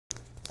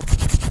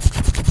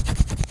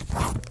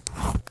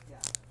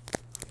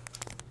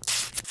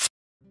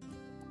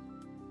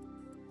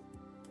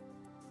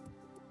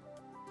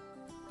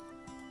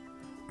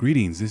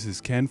Greetings, this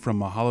is Ken from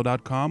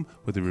Mahalo.com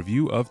with a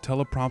review of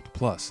Teleprompt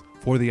Plus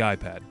for the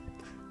iPad.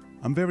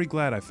 I'm very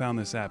glad I found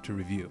this app to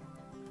review.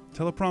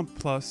 Teleprompt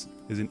Plus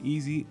is an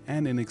easy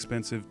and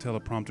inexpensive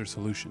teleprompter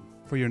solution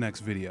for your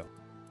next video.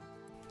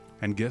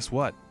 And guess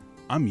what?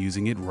 I'm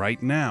using it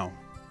right now.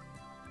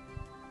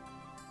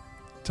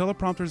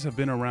 Teleprompters have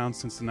been around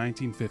since the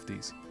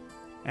 1950s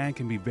and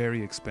can be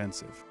very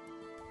expensive.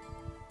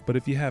 But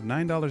if you have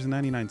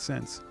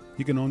 $9.99,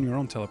 you can own your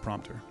own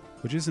teleprompter,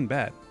 which isn't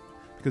bad,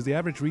 because the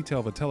average retail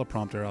of a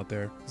teleprompter out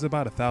there is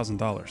about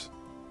 $1,000.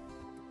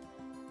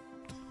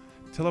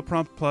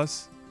 Teleprompt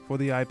Plus for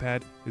the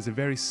iPad is a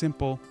very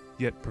simple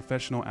yet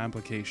professional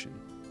application.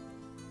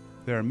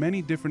 There are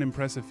many different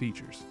impressive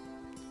features,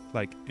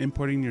 like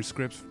importing your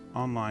scripts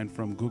online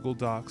from Google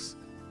Docs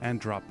and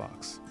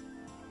Dropbox.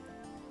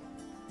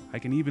 I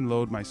can even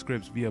load my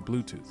scripts via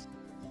Bluetooth,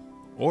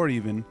 or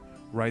even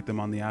write them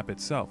on the app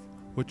itself,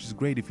 which is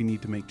great if you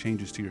need to make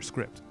changes to your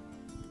script.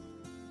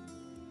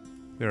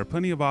 There are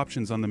plenty of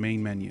options on the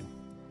main menu.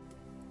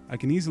 I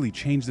can easily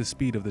change the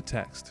speed of the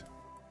text.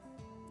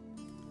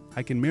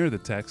 I can mirror the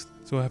text,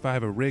 so if I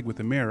have a rig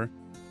with a mirror,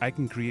 I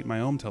can create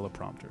my own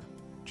teleprompter,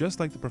 just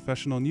like the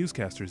professional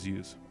newscasters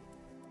use.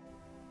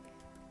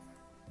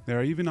 There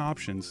are even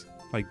options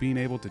like being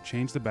able to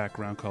change the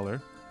background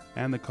color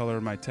and the color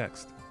of my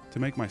text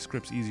to make my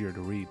scripts easier to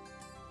read.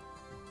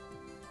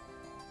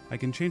 I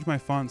can change my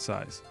font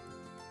size,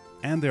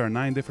 and there are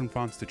 9 different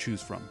fonts to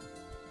choose from.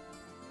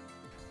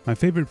 My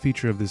favorite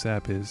feature of this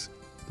app is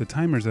the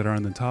timers that are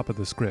on the top of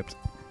the script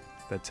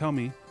that tell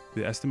me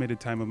the estimated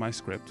time of my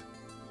script,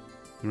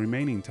 the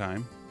remaining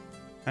time,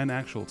 and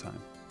actual time.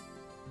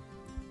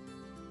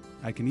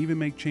 I can even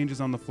make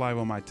changes on the fly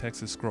while my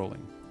text is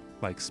scrolling,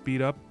 like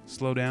speed up,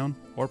 slow down,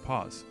 or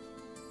pause.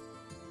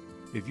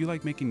 If you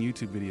like making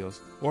YouTube videos,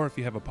 or if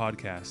you have a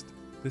podcast,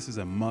 this is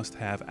a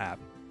must-have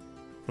app.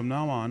 From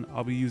now on,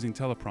 I'll be using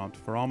Teleprompt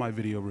for all my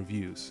video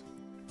reviews.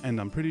 And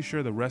I'm pretty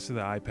sure the rest of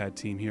the iPad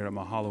team here at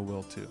Mahalo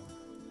will too.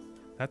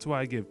 That's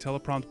why I give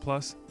Teleprompt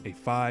Plus a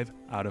 5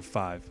 out of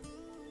 5.